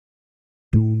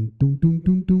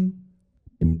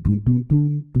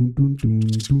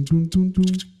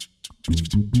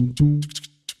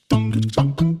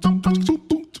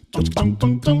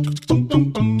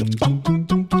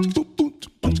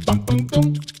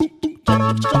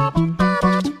Hey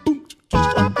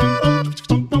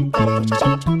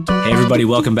everybody,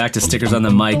 welcome back to Stickers on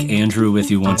the Mic. Andrew with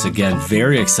you once again.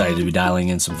 Very excited to be dialing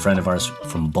in some friend of ours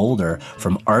from Boulder,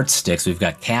 from Art Sticks. We've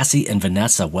got Cassie and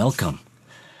Vanessa. Welcome.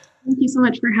 Thank you so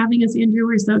much for having us, Andrew.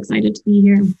 We're so excited to be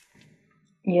here.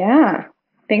 Yeah,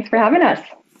 thanks for having us.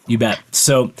 You bet.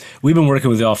 So we've been working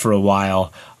with y'all for a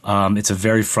while. It's a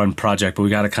very fun project, but we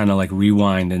got to kind of like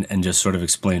rewind and just sort of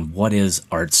explain what is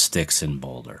Art Sticks in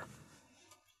Boulder.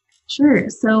 Sure.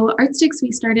 So Art Sticks,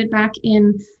 we started back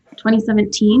in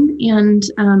 2017, and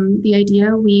the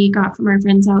idea we got from our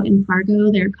friends out in Fargo.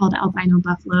 They're called Albino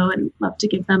Buffalo, and love to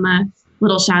give them a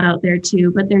little shout out there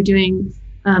too. But they're doing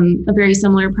a very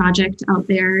similar project out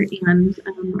there, and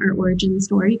our origin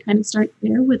story kind of starts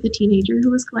there with a teenager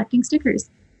who was collecting stickers.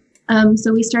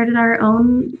 So we started our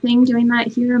own thing doing that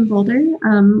here in Boulder.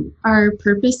 Our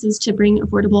purpose is to bring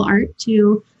affordable art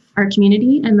to our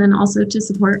community, and then also to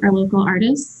support our local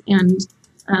artists and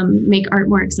make art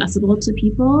more accessible to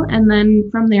people. And then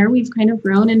from there, we've kind of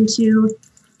grown into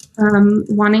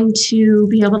wanting to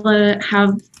be able to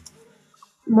have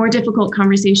more difficult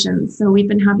conversations. So we've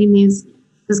been having these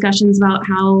discussions about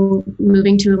how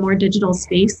moving to a more digital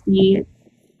space, we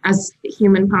as a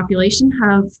human population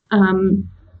have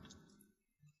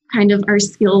kind of our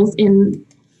skills in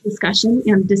discussion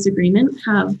and disagreement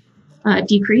have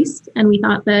decreased. And we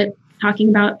thought that talking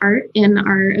about art and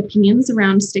our opinions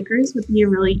around stickers would be a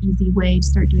really easy way to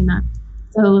start doing that.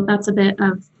 So that's a bit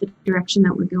of the direction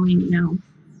that we're going now.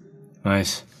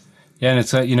 Nice. Yeah, and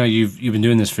it's you've been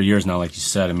doing this for years now, like you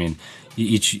said. I mean,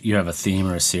 you have a theme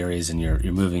or a series, and you're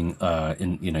moving.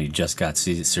 You just got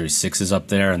Series 6s up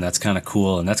there, and that's kind of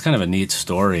cool, and that's kind of a neat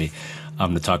story.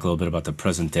 To talk a little bit about the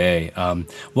present day.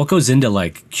 What goes into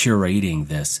like curating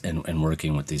this and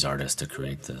working with these artists to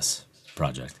create this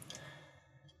project?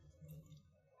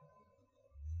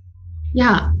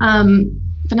 Yeah.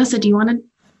 Vanessa, do you want to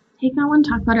take that one?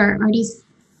 Talk about our artist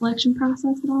selection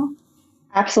process at all?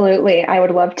 Absolutely. I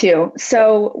would love to.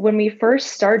 So when we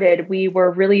first started, we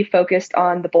were really focused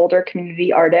on the Boulder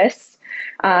community artists.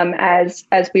 As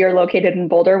we are located in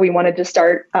Boulder, we wanted to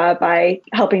start by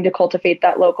helping to cultivate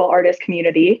that local artist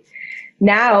community.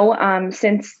 Now,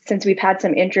 since we've had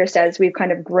some interest as we've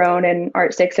kind of grown and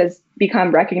Art Sticks has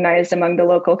become recognized among the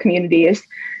local communities,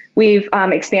 we've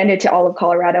expanded to all of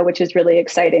Colorado, which is really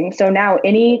exciting. So now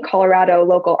any Colorado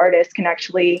local artist can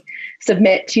actually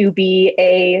submit to be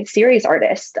a series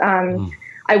artist.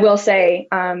 I will say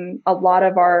a lot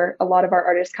of our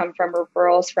artists come from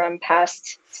referrals from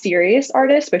past series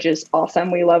artists, which is awesome.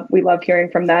 We love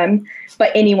hearing from them.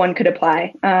 But anyone could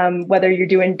apply, whether you're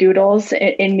doing doodles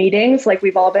in meetings, like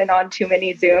we've all been on too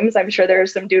many Zooms. I'm sure there are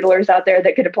some doodlers out there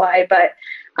that could apply, but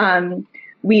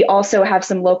we also have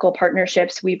some local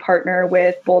partnerships. We partner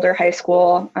with Boulder High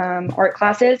School art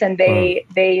classes, and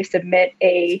they submit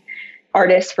a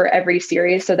artist for every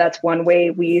series. So that's one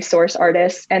way we source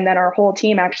artists. And then our whole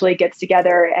team actually gets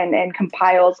together and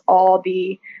compiles all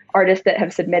the artists that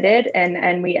have submitted.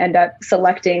 And we end up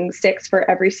selecting 6 for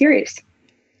every series.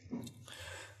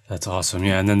 That's awesome.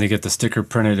 Yeah. And then they get the sticker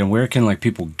printed. And where can like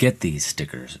people get these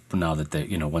stickers now that they,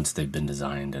 once they've been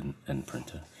designed and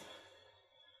printed?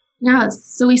 Yeah,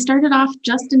 so we started off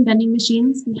just in vending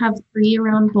machines. We have 3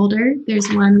 around Boulder. There's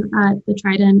one at the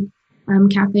Trident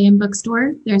Cafe and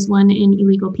Bookstore. There's one in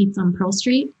Illegal Pizza on Pearl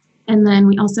Street. And then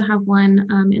we also have one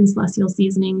in Celestial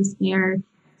Seasonings. They're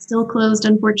still closed,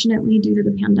 unfortunately, due to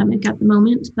the pandemic at the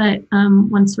moment. But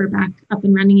once we're back up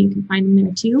and running, you can find them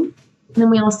there too. And then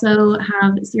we also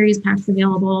have series packs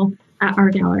available at our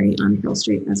gallery on Pearl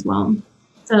Street as well.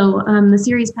 So the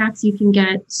series packs, you can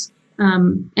get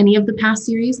any of the past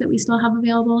series that we still have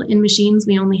available. In machines,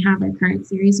 we only have our current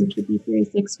series, which would be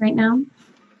Series 6 right now.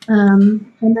 And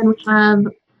then we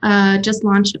have just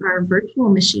launched our virtual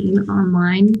machine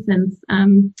online since,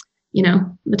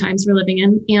 the times we're living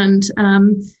in. And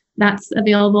that's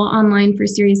available online for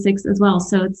Series 6 as well.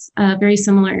 So it's a very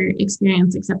similar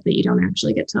experience, except that you don't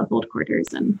actually get to hold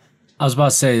quarters. And I was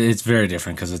about to say it's very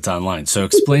different because it's online. So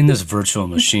explain this virtual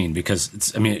machine,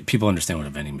 because people understand what a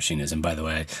vending machine is. And by the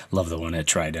way, I love the one at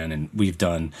Trident, and we've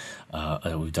done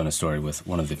a story with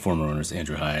one of the former owners,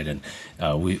 Andrew Hyde, and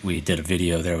we did a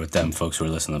video there with them. Folks who are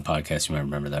listening to the podcast, you might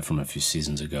remember that from a few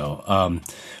seasons ago.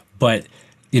 But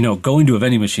going to a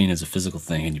vending machine is a physical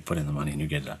thing, and you put in the money and you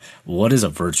get it. What is a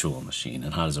virtual machine,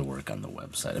 and how does it work on the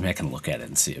website? I mean, I can look at it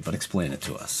and see it, but explain it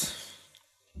to us.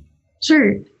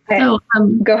 Sure. So,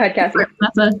 go ahead, Cassie.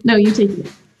 No, you take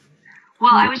it.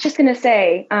 Well, I was just going to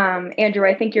say, Andrew,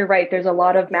 I think you're right. There's a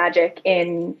lot of magic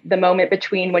in the moment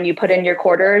between when you put in your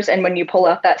quarters and when you pull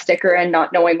out that sticker and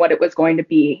not knowing what it was going to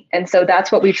be. And so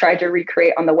that's what we tried to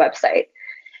recreate on the website.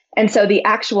 And so the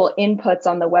actual inputs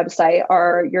on the website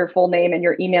are your full name and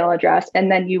your email address. And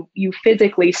then you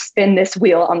physically spin this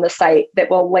wheel on the site that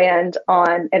will land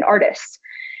on an artist.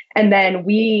 And then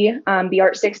we, the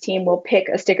Art Sticks team, will pick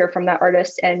a sticker from that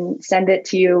artist and send it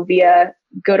to you via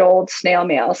good old snail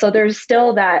mail. So there's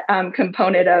still that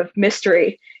component of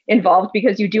mystery involved,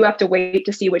 because you do have to wait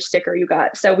to see which sticker you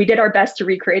got. So we did our best to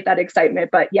recreate that excitement.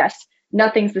 But yes,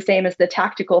 nothing's the same as the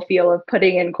tactical feel of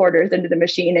putting in quarters into the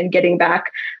machine and getting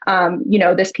back,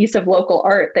 this piece of local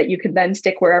art that you can then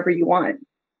stick wherever you want.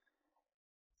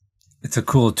 It's a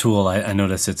cool tool. I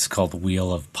noticed it's called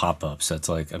Wheel of Pop-Ups. That's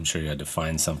like, I'm sure you had to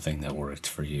find something that worked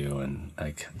for you, and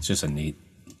like it's just a neat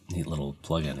little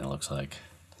plugin. It looks like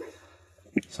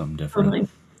something different. Totally.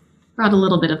 Brought a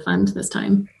little bit of fun to this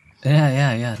time.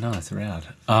 Yeah. No, that's rad.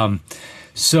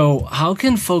 So how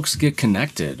can folks get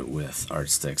connected with Art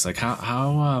Sticks? Like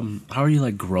how are you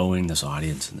like growing this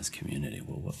audience in this community?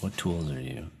 What tools are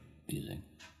you using?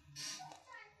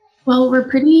 Well, we're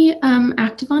pretty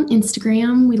active on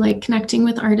Instagram. We like connecting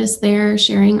with artists there,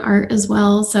 sharing art as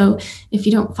well. So if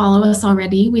you don't follow us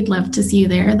already, we'd love to see you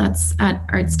there. That's at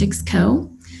Artsticks Co.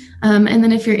 And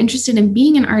then if you're interested in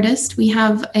being an artist, we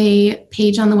have a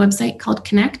page on the website called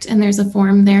Connect, and there's a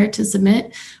form there to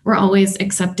submit. We're always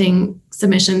accepting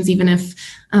submissions, even if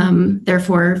they're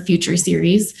for future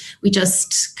series. We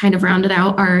just kind of rounded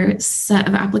out our set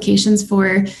of applications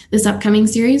for this upcoming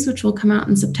series, which will come out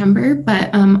in September, but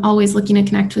always looking to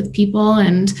connect with people.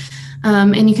 And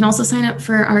you can also sign up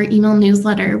for our email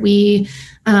newsletter. We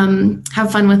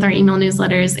have fun with our email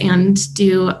newsletters and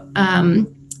do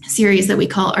series that we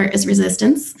call Art as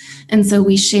Resistance. And so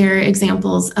we share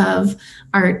examples of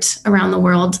art around the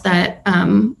world that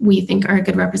we think are a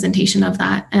good representation of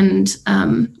that. And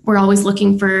we're always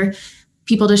looking for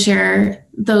people to share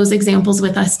those examples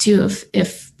with us too,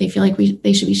 if they feel like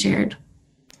they should be shared.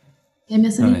 Did I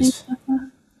miss anything? Nice.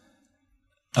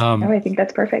 No, I think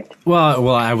that's perfect. Well,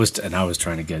 I was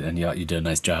trying to get, and you did a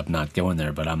nice job not going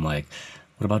there, but I'm like,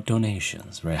 what about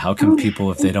donations, right? How can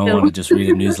people, if they don't want to just read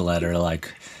a newsletter,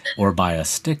 or buy a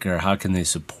sticker, how can they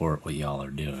support what y'all are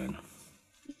doing?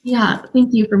 Yeah,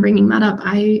 thank you for bringing that up.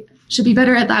 I should be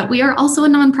better at that. We are also a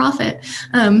nonprofit.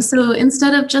 So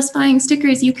instead of just buying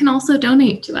stickers, you can also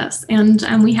donate to us.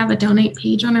 And we have a donate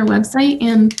page on our website.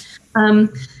 And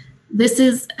this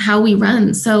is how we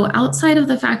run. So outside of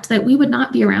the fact that we would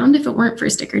not be around if it weren't for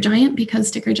Sticker Giant, because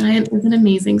Sticker Giant is an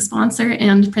amazing sponsor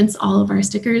and prints all of our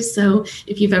stickers. So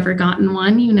if you've ever gotten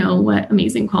one, you know what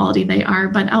amazing quality they are.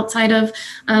 But outside of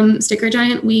Sticker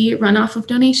Giant, we run off of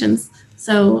donations.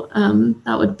 So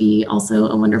that would be also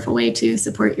a wonderful way to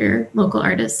support your local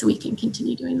artists so we can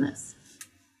continue doing this.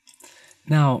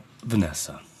 Now,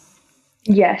 Vanessa.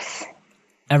 Yes.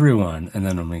 Everyone, and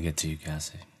then I'm going to get to you,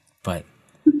 Cassie, but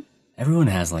everyone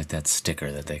has like that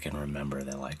sticker that they can remember.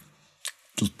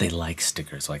 They like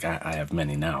stickers. Like I have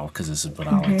many now because this is what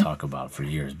I like talk about for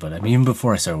years. But I mean, even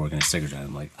before I started working at Sticker Giant,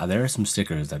 I'm like, there are some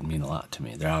stickers that mean a lot to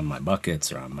me. They're on my buckets,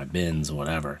 they're on my bins,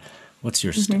 whatever. What's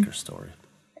your sticker story?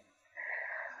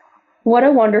 What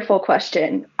a wonderful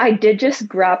question. I did just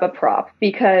grab a prop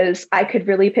because I could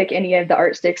really pick any of the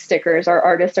Art Sticks stickers. Our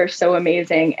artists are so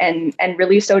amazing and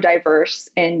really so diverse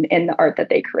in the art that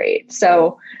they create.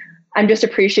 So I'm just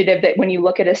appreciative that when you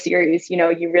look at a series,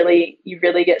 you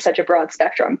really get such a broad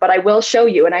spectrum. But I will show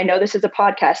you, and I know this is a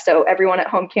podcast, so everyone at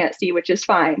home can't see, which is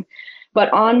fine.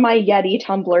 But on my Yeti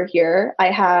tumbler here, I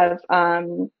have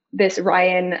this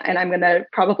Ryan, and I'm going to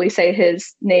probably say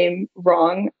his name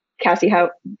wrong. Cassie,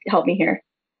 help me here.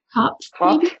 Kopp.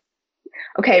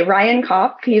 Okay, Ryan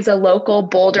Kopp. He's a local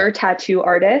Boulder tattoo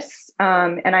artist,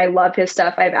 and I love his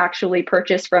stuff. I've actually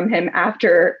purchased from him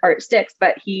after Art Sticks,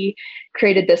 but he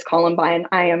created this Columbine.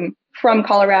 I am from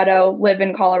Colorado, live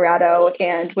in Colorado,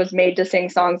 and was made to sing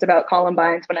songs about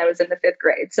Columbines when I was in the 5th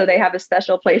grade. So they have a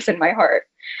special place in my heart.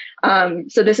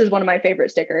 So this is one of my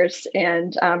favorite stickers,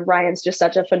 and Ryan's just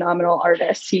such a phenomenal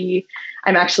artist.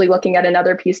 I'm actually looking at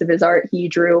another piece of his art. He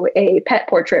drew a pet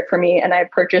portrait for me, and I've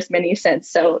purchased many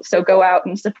since. So go out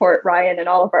and support Ryan and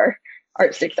all of our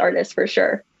Art Sticks artists for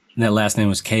sure. And that last name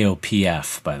was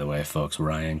KOPF, by the way, folks.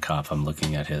 Ryan Kopp. I'm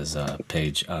looking at his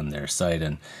page on their site,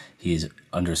 and he's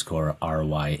 _RYHNO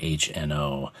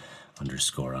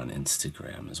 _ on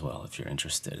Instagram as well, if you're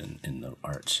interested in the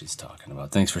art she's talking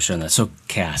about. Thanks for sharing that. So,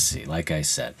 Cassie, like I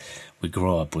said, we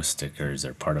grow up with stickers.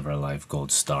 They're part of our life.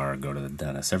 Gold star, go to the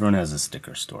dentist. Everyone has a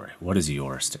sticker story. What is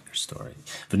your sticker story?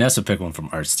 Vanessa picked one from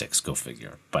Art Sticks, go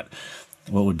figure. But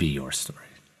what would be your story?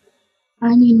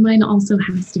 I mean, mine also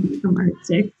has to be from Art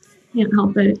Sticks. Can't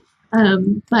help it.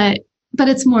 But but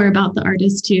it's more about the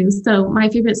artist too. So my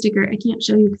favorite sticker, I can't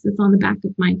show you because it's on the back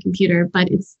of my computer, but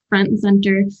it's front and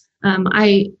center.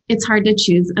 It's hard to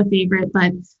choose a favorite,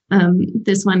 but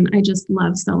this one I just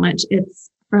love so much. It's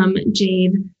from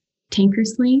Jade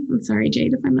Tankersley. I'm sorry,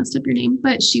 Jade, if I messed up your name,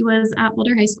 but she was at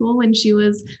Boulder High School when she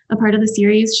was a part of the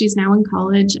series. She's now in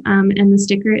college, and the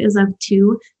sticker is of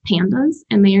two pandas,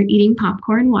 and they are eating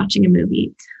popcorn watching a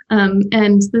movie.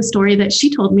 And the story that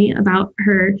she told me about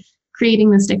her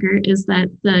creating the sticker is that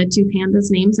the two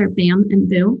pandas' names are Bam and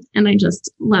Boo, and I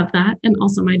just love that. And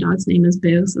also my dog's name is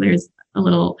Boo, so there's a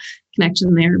little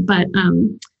connection there. But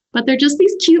they're just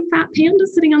these cute fat pandas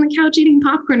sitting on the couch eating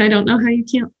popcorn. I don't know how you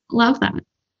can't love that.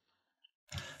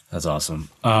 That's awesome.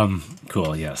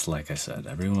 Cool. Yes, like I said,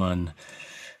 everyone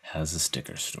has a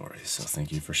sticker story, so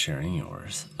thank you for sharing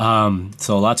yours.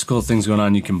 So lots of cool things going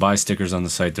on. You can buy stickers on the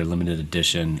site. They're limited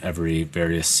edition, every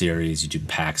various series. You do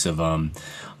packs of them.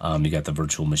 You got the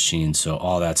virtual machine, so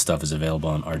all that stuff is available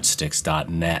on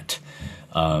artsticks.net.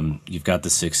 You've got the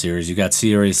 6 series. You got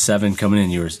Series 7 coming in.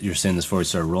 You're saying this before we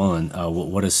started rolling.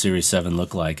 What does Series 7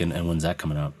 look like, and when's that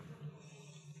coming out?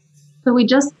 So we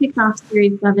just kicked off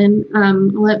Series 7.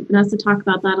 I'll let Vanessa talk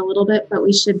about that a little bit, but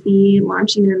we should be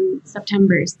launching in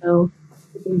September. So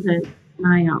keep an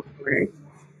eye out for it.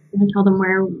 Can I tell them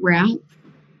where we're at?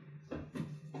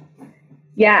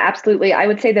 Yeah, absolutely. I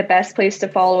would say the best place to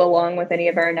follow along with any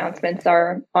of our announcements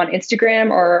are on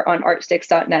Instagram or on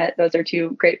artsticks.net. Those are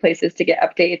 2 great places to get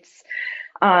updates.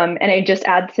 And I just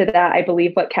add to that, I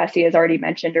believe what Cassie has already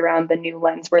mentioned around the new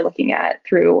lens we're looking at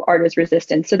through art as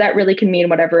resistance. So that really can mean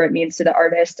whatever it means to the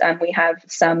artist. We have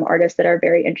some artists that are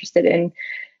very interested in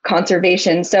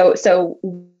conservation. So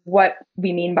what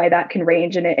we mean by that can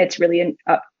range, and it's really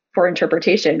up for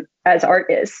interpretation as art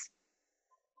is.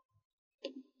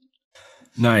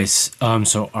 Nice.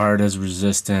 So Art as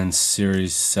Resistance,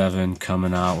 Series 7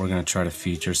 coming out. We're going to try to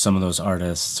feature some of those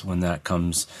artists when that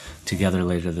comes together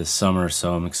later this summer.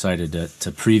 So I'm excited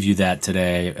to preview that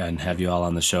today and have you all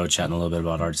on the show chatting a little bit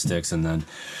about Art Sticks. And then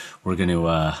we're going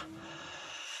to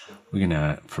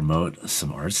promote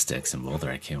some Art Sticks in Boulder.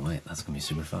 I can't wait. That's going to be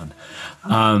super fun.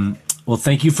 Well,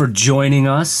 thank you for joining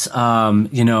us.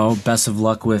 Best of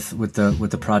luck with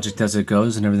the project as it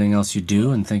goes and everything else you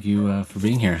do. And thank you for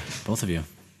being here, both of you.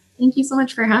 Thank you so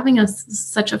much for having us. This is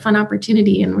such a fun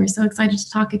opportunity, and we're so excited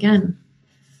to talk again.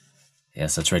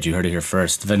 Yes, that's right. You heard it here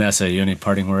first. Vanessa, you any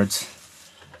parting words?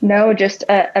 No, just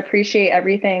appreciate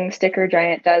everything Sticker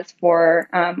Giant does for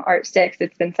Art Sticks.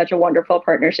 It's been such a wonderful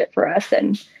partnership for us,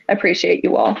 and appreciate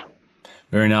you all.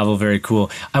 Very novel, very cool.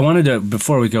 I wanted to,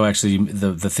 before we go, actually,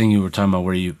 the thing you were talking about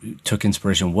where you took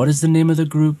inspiration, what is the name of the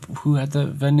group who had the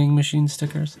vending machine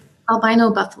stickers?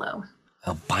 Albino Buffalo.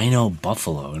 Albino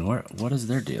Buffalo. And what is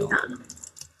their deal?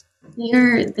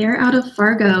 They're out of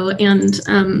Fargo, and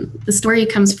the story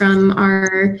comes from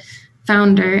our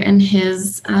founder and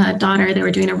his daughter. They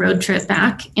were doing a road trip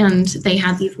back, and they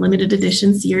had these limited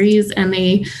edition series, and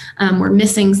they were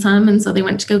missing some, and so they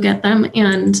went to go get them,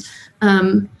 and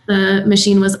the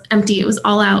machine was empty. It was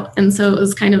all out. And so it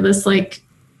was kind of this like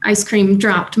ice cream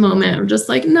dropped moment of just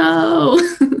like, no,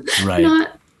 right.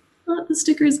 not the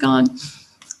sticker is gone.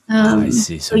 I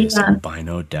see. So it's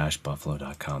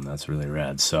albino-buffalo.com. That's really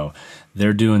rad. So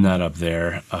they're doing that up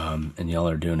there, and y'all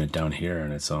are doing it down here,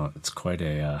 and it's quite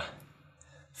a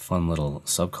fun little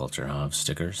subculture of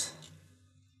stickers.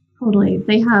 Totally.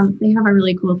 They have a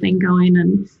really cool thing going.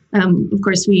 And of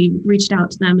course, we reached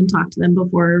out to them and talked to them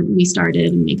before we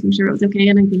started and making sure it was okay.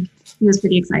 And I think he was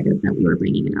pretty excited that we were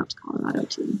bringing it out to Colorado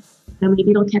too. So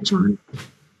maybe it'll catch on.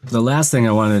 The last thing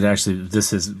I wanted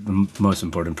this is most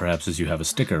important perhaps, is you have a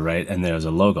sticker, right? And there's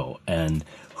a logo. And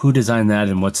who designed that,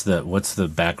 and what's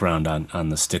the background on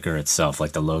the sticker itself,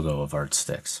 like the logo of Art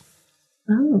Sticks?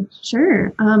 Oh,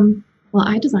 sure. Well,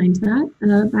 I designed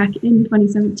that back in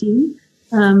 2017.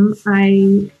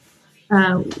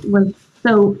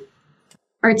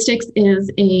 Art Sticks is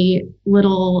a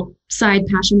little side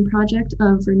passion project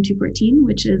of Room 214,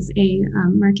 which is a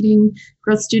marketing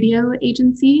growth studio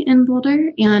agency in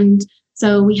Boulder. And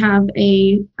so we have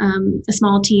a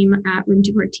small team at Room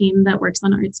 214 that works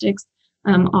on Art Sticks.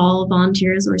 All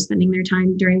volunteers who are spending their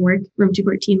time during work, Room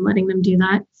 214 letting them do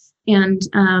that. And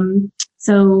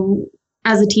so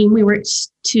as a team, we worked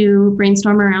to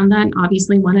brainstorm around that, and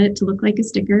obviously wanted it to look like a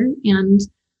sticker. And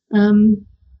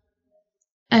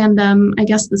I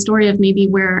guess the story of maybe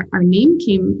where our name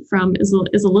came from is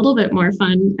a little bit more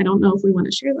fun. I don't know if we want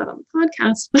to share that on the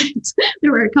podcast, but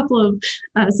there were a couple of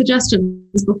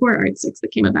suggestions before Art Sticks that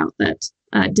came about that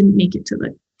didn't make it to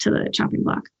the chopping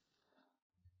block.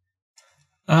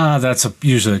 That's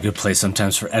usually a good place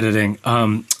sometimes for editing.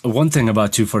 One thing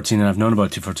about 214, and I've known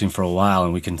about 214 for a while,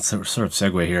 and we can sort of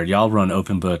segue here. Y'all run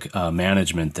open book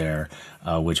management there,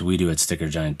 which we do at Sticker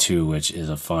Giant too, which is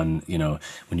a fun,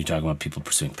 when you talk about people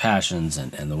pursuing passions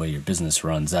and the way your business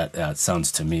runs, that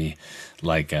sounds to me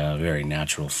like a very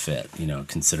natural fit,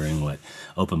 considering what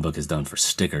open book has done for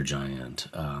Sticker Giant.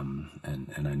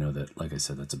 And I know that, like I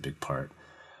said, that's a big part.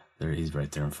 He's right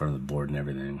there in front of the board and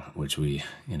everything, which we,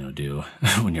 do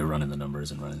when you're running the numbers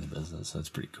and running the business. So that's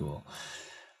pretty cool.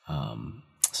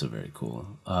 So very cool.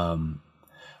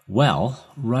 Well,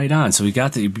 right on. So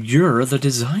you're the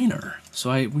designer.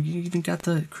 So we even got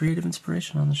the creative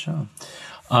inspiration on the show.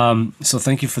 So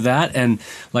thank you for that. And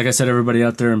like I said, everybody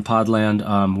out there in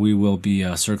Podland, we will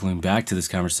be circling back to this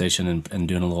conversation and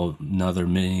doing another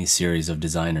mini series of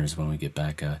designers when we get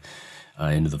back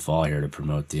into the fall here to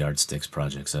promote the Art Sticks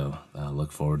project. So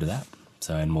look forward to that.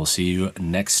 And we'll see you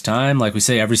next time. Like we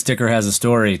say, every sticker has a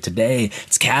story. Today,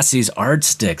 it's Cassie's Art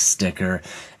Sticks sticker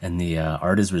and the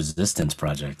Art is Resistance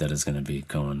project that is going to be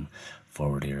going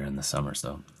forward here in the summer.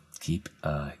 So keep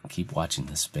watching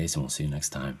this space, and we'll see you next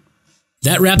time.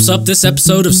 That wraps up this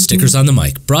episode of Stickers on the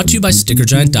Mic, brought to you by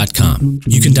StickerGiant.com.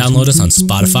 You can download us on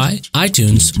Spotify,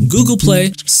 iTunes, Google Play,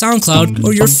 SoundCloud,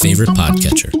 or your favorite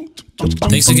podcatcher.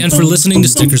 Thanks again for listening to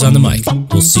Stickers on the Mic.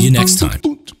 We'll see you next time.